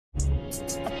I'm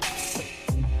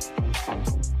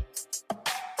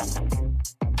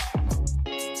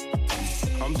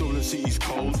Dublin City's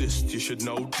coldest, you should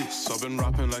know this. I've been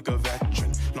rapping like a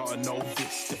veteran, not a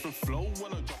novice. Different flow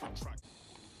when I drop a track.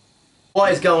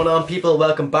 What is going on, people?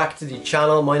 Welcome back to the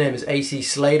channel. My name is AC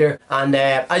Slater, and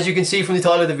as you can see from the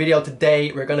title of the video,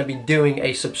 today we're going to be doing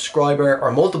a subscriber or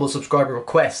multiple subscriber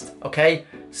request. Okay,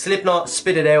 Slipknot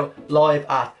Spit It Out live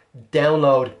at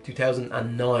Download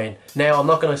 2009. Now, I'm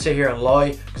not going to sit here and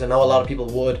lie, because I know a lot of people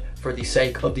would for the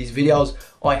sake of these videos.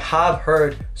 I have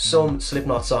heard some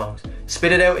Slipknot songs.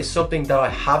 Spit It Out is something that I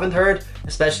haven't heard,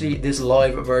 especially this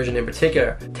live version in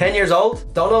particular. 10 years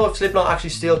old, don't know if Slipknot actually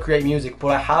still create music,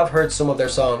 but I have heard some of their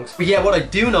songs. But yeah, what I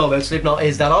do know about Slipknot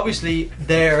is that obviously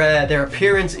their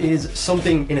appearance is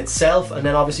something in itself, and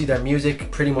then obviously their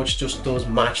music pretty much just does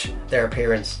match their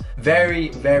appearance. Very,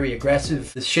 very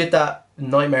aggressive. The shit that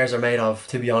nightmares are made of,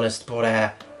 to be honest, but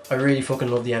I really fucking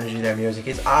love the energy of their music.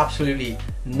 It's absolutely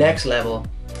next level,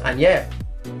 and yeah,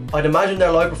 I'd imagine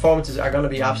their live performances are going to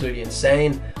be absolutely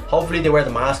insane. Hopefully they wear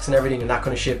the masks and everything and that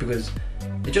kind of shit, because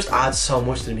it just adds so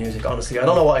much to the music, honestly. I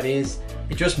don't know what it is,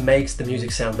 it just makes the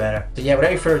music sound better. So yeah, without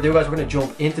any further ado, guys, we're going to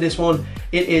jump into this one.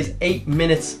 It is 8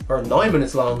 minutes or 9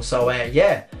 minutes long, so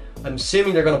yeah, I'm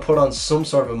assuming they're going to put on some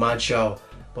sort of a mad show,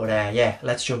 but yeah,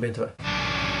 let's jump into it.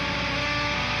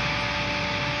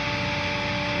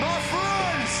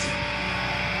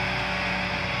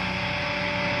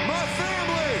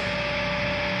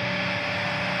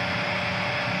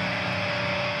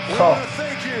 I want to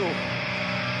thank you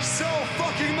so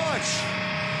fucking much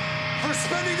for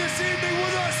spending this evening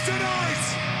with us tonight.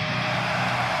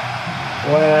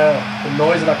 Wow, the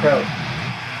noise of that crowd.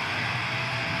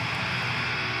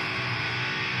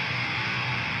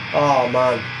 Oh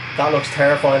man, that looks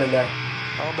terrifying in there.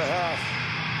 On behalf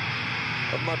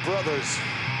of my brothers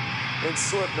in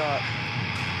Slipknot,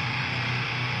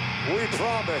 we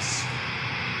promise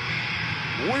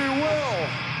we will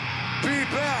be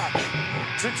back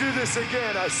to do this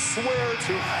again. I swear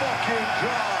to fucking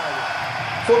God.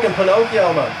 Fucking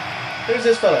Pinocchio, man. Who's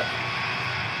this fella?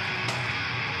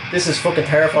 This is fucking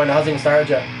terrifying. It hasn't even started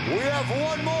yet. We have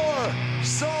one more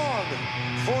song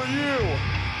for you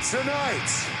tonight.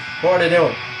 What are they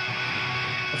doing?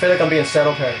 I feel like I'm being set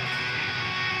up here.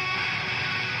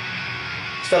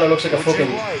 This fella looks like a fucking...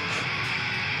 Would you like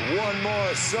one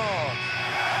more song?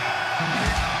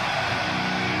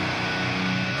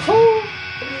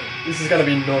 This is gonna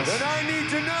be nuts. Then I need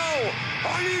to know,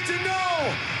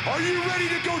 are you ready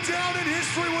to go down in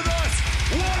history with us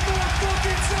one more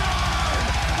fucking time?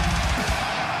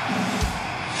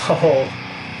 Oh.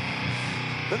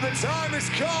 Then the time has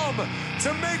come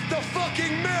to make the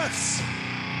fucking myths.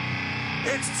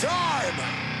 It's time.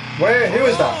 Who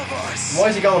is that? Why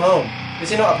is he going home? Is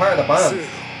he not a part of the band?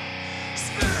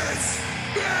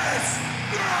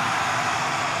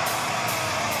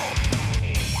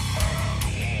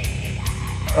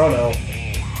 Oh no.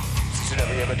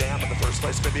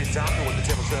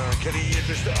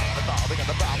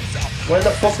 When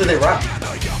the fuck did they rap?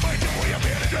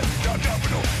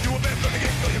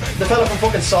 The fella from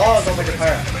fucking Saw is on the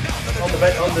guitar.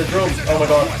 On the drums. Oh my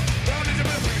god.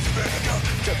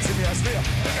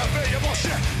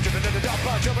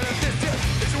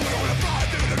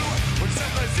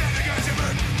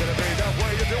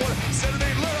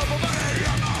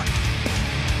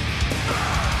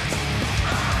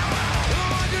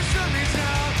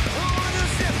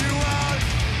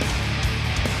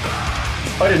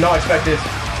 I did not expect this.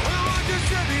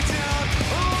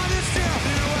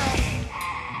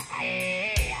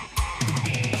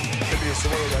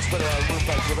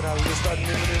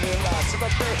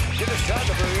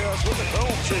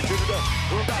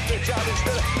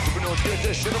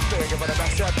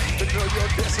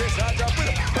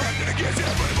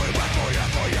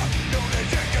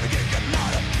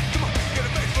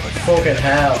 Fucking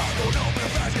hell.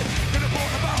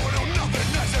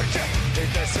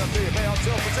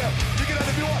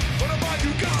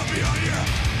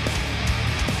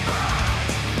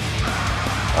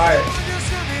 Alright.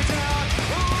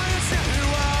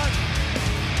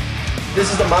 This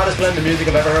is the maddest blend of music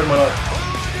I've ever heard in my life.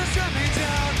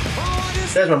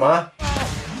 There's my ma.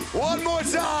 One more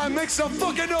time, make some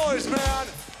fucking noise, man.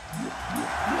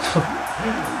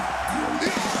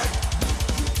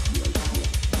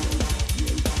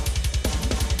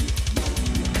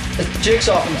 It's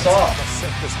Jigsaw from Saw.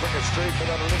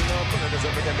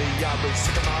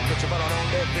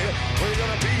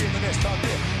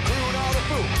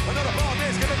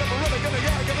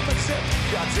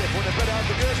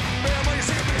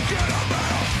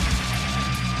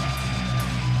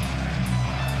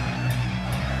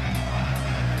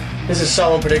 This is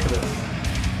so unpredictable.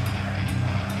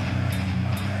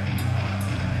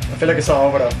 I feel like it's not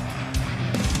over though.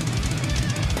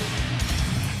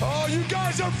 Oh, you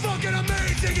guys are fucking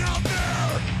amazing out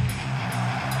there!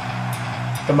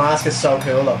 The mask is so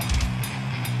cool though.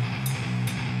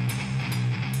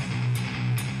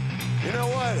 You know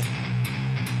what?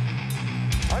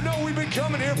 I know we've been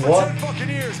coming here for 10 fucking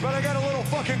years, but I got a little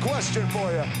fucking question for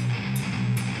you.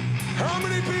 How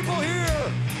many people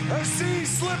here have seen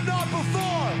Slipknot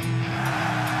before?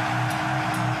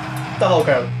 The whole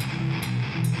crowd.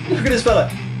 Look at this fella.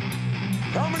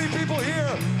 How many people here,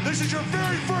 this is your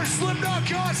very first Slipknot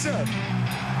concert?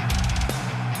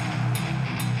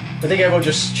 I think everyone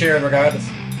just cheering regardless.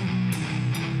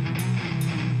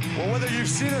 Well, whether you've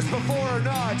seen us before or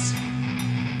not,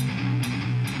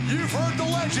 you've heard the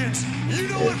legends. You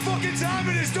know what fucking time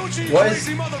it is, don't you, you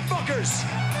crazy motherfuckers?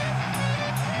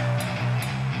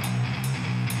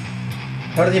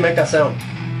 How did he make that sound?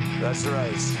 That's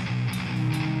right.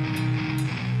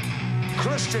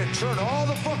 Christian, turn all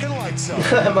the fucking lights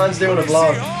up. Man's doing a See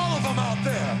vlog. all of them out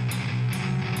there.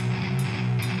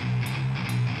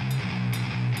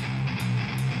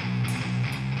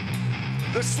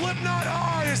 The Slipknot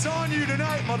eye is on you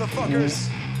tonight, motherfuckers.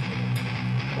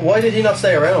 Why did he not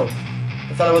stay around?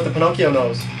 The fella with the Pinocchio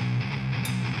nose.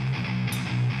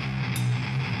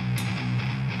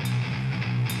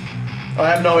 I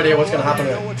have no idea what's going to happen I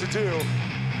here. know what to do,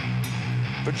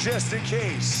 but just in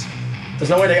case, There's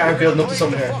no way they aren't building up to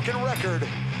something the here. fucking record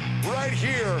right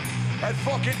here at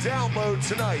fucking Download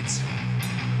tonight.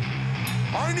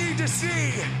 I need to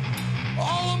see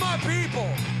all of my people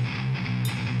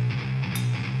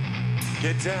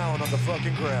get down on the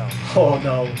fucking ground. Oh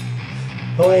no.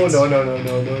 Oh no, no, no,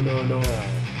 no, no, no, no.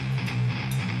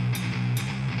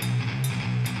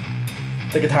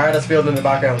 The guitar that's building in the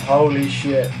background. Holy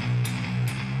shit.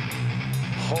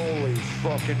 Holy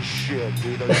fucking shit,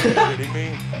 dude. Are you kidding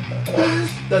me?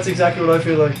 That's exactly what I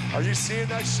feel like. Are you seeing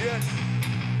that shit?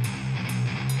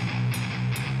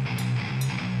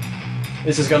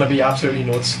 This is gonna be absolutely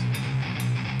nuts.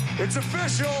 It's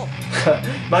official.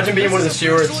 Imagine being one of the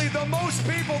stewards. This is officially the most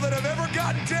people that have ever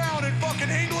gotten down in fucking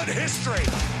England history.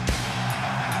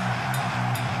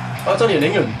 Oh, it's only in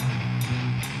England.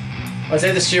 I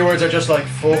say the stewards are just like,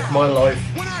 fuck Now, my life.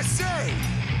 When I say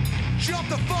jump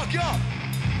the fuck up,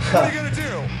 what are you gonna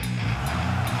do?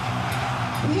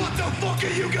 What the fuck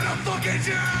are you gonna fucking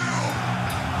do?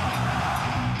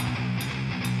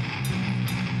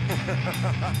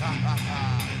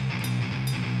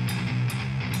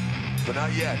 But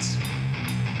not yet.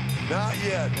 Not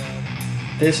yet, man.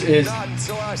 This is Not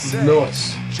until I say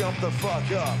nuts. jump the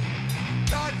fuck up.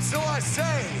 Not until I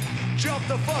say jump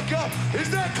the fuck up. Is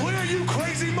that clear, you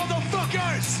crazy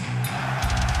motherfuckers?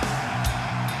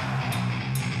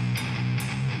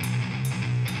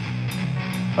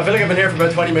 I feel like I've been here for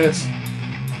about 20 minutes.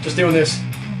 Just doing this.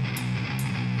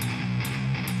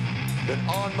 Then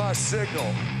on my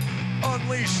signal,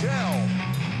 unleash hell.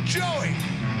 Joey,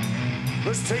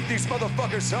 let's take these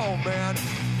motherfuckers home, man.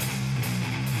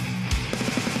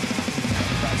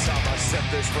 That's how I set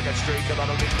this fucking straight, cause I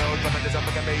don't need no tremendous up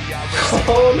at me.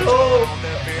 Oh no!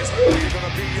 Where you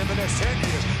gonna be in the next 10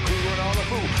 years? Cool and all the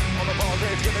fool. On the ball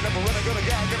grades, giving up a winner, gonna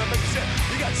get, gonna make shit.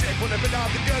 You got sick when they've been out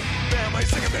the good. Family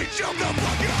singing me, jump the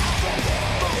fuck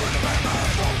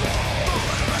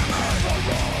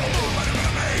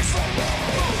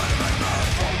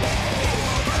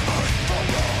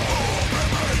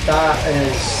That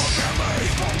is...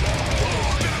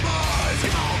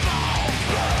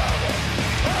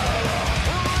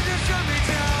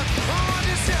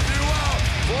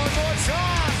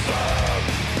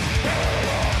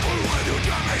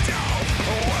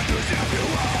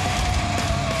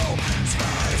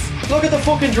 Look at the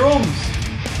fucking drums!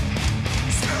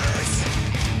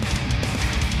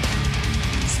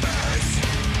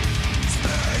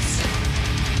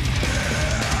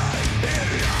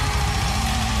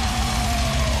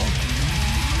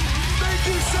 Thank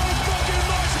you so fucking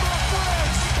much, my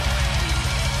friends!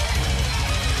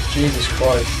 Jesus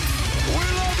Christ. We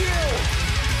love you!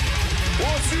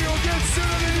 We'll see you again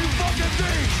sooner than you fucking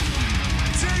think!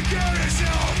 Take care of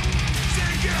yourself!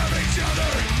 Take care of each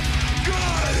other!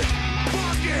 Good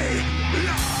fucking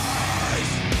night!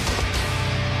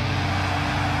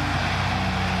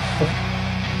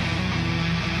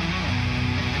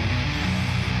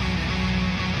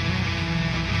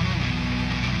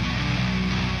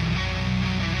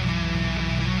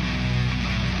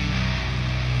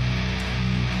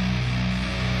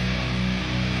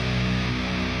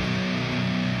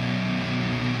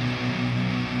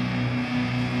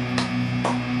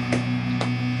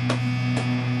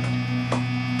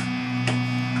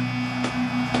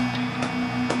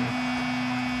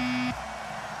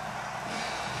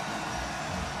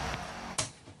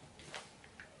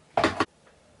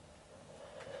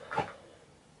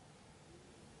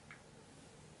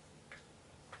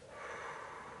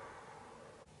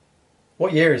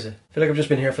 What year is it? I feel like I've just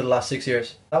been here for the last 6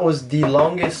 years. That was the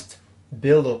longest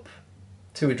build-up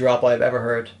to a drop I've ever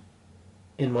heard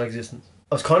in my existence.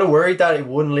 I was kind of worried that it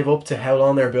wouldn't live up to how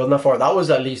long they were building that for. That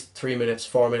was at least 3 minutes,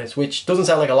 4 minutes, which doesn't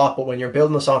sound like a lot, but when you're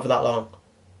building a song for that long,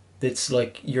 it's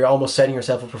like you're almost setting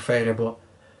yourself up for failure. But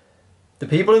the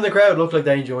people in the crowd looked like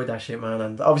they enjoyed that shit, man.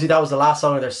 And obviously that was the last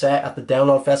song of their set at the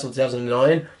Download Festival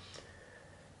 2009.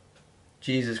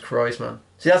 Jesus Christ, man.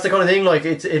 See, that's the kind of thing, like,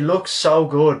 it looks so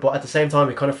good, but at the same time,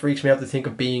 it kind of freaks me out to think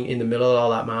of being in the middle of all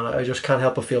that, man. I just can't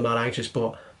help but feel mad anxious,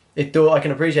 but I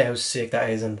can appreciate how sick that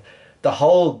is, and the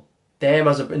whole, them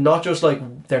as a, not just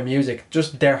like their music,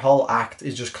 just their whole act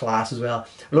is just class as well.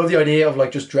 I love the idea of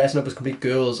like just dressing up as complete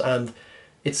ghouls, and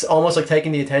it's almost like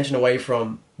taking the attention away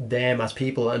from them as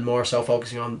people and more so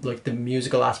focusing on like the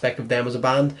musical aspect of them as a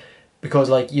band, because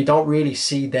like you don't really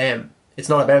see them. It's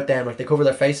not about them, like they cover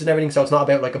their faces and everything, so it's not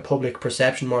about like a public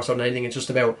perception more so than anything. It's just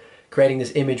about creating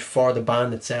this image for the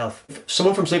band itself. If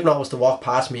someone from Slipknot was to walk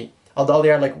past me, although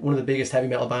they are like one of the biggest heavy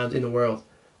metal bands in the world,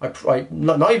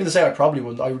 not even to say I probably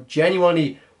wouldn't, I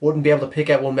genuinely wouldn't be able to pick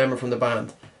out one member from the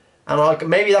band. And like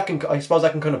maybe that can, I suppose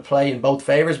that can kind of play in both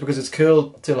favours, because it's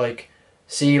cool to like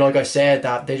see, like I said,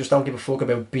 that they just don't give a fuck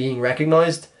about being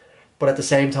recognised, but at the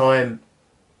same time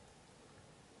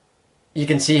you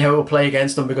can see how it will play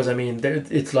against them, because I mean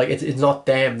it's like it's not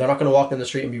them. They're not going to walk down the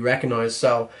street and be recognised.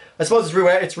 So I suppose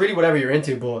it's really whatever you're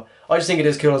into, but I just think it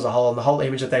is cool as a whole, and the whole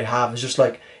image that they have is just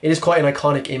like, it is quite an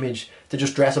iconic image to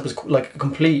just dress up as like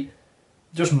complete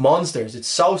just monsters. It's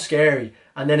so scary,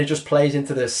 and then it just plays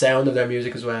into the sound of their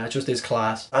music as well. It just is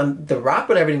class. And the rap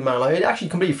and everything, man, I actually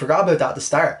completely forgot about that at the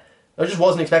start. I just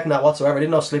wasn't expecting that whatsoever. I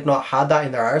didn't know Slipknot had that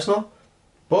in their arsenal,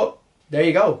 but there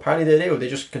you go, apparently they do. They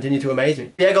just continue to amaze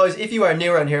me. Yeah guys, if you are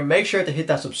new around here, make sure to hit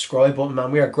that subscribe button,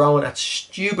 man. We are growing at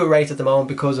stupid rates at the moment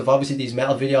because of obviously these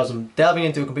metal videos. I'm delving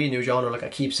into a completely new genre, like I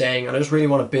keep saying, and I just really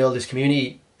want to build this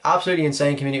community. Absolutely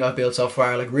insane community I've built so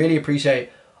far. Like really appreciate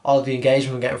all of the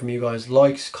engagement I'm getting from you guys.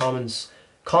 Likes, comments,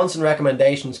 constant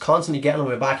recommendations, constantly getting on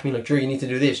my back, being like, Drew, you need to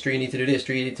do this, Drew, you need to do this,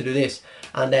 Drew, you need to do this.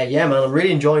 And yeah man, I'm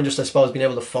really enjoying just, I suppose, being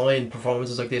able to find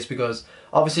performances like this, because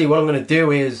obviously what I'm going to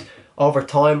do is, over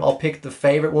time, I'll pick the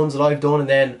favourite ones that I've done, and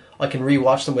then I can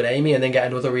re-watch them with Amy and then get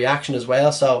another reaction as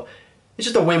well. So it's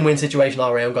just a win-win situation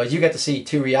all around, guys. You get to see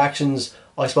two reactions.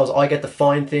 I suppose I get to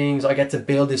find things. I get to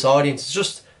build this audience.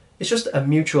 It's just a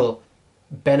mutual,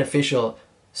 beneficial,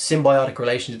 symbiotic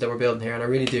relationship that we're building here, and I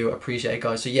really do appreciate it,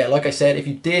 guys. So yeah, like I said, if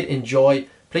you did enjoy,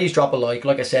 please drop a like.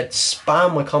 Like I said,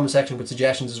 spam my comment section with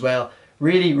suggestions as well.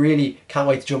 Really can't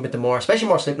wait to jump into more, especially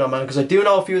more Slipknot, man, because I do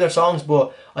know a few of their songs,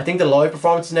 but I think the live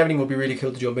performances and everything would be really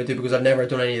cool to jump into, because I've never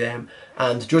done any of them,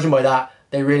 and judging by that,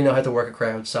 they really know how to work a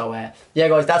crowd. So yeah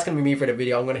guys, that's going to be me for the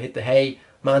video. I'm going to hit the hay.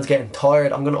 Man's getting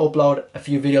tired. I'm going to upload a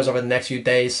few videos over the next few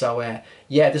days. So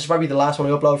yeah, this is probably the last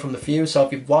one I upload from the few, so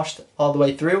if you've watched all the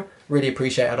way through, really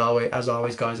appreciate it as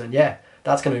always, guys. And yeah,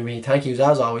 that's going to be me. Thank yous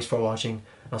as always for watching.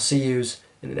 I'll see yous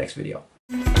in the next video.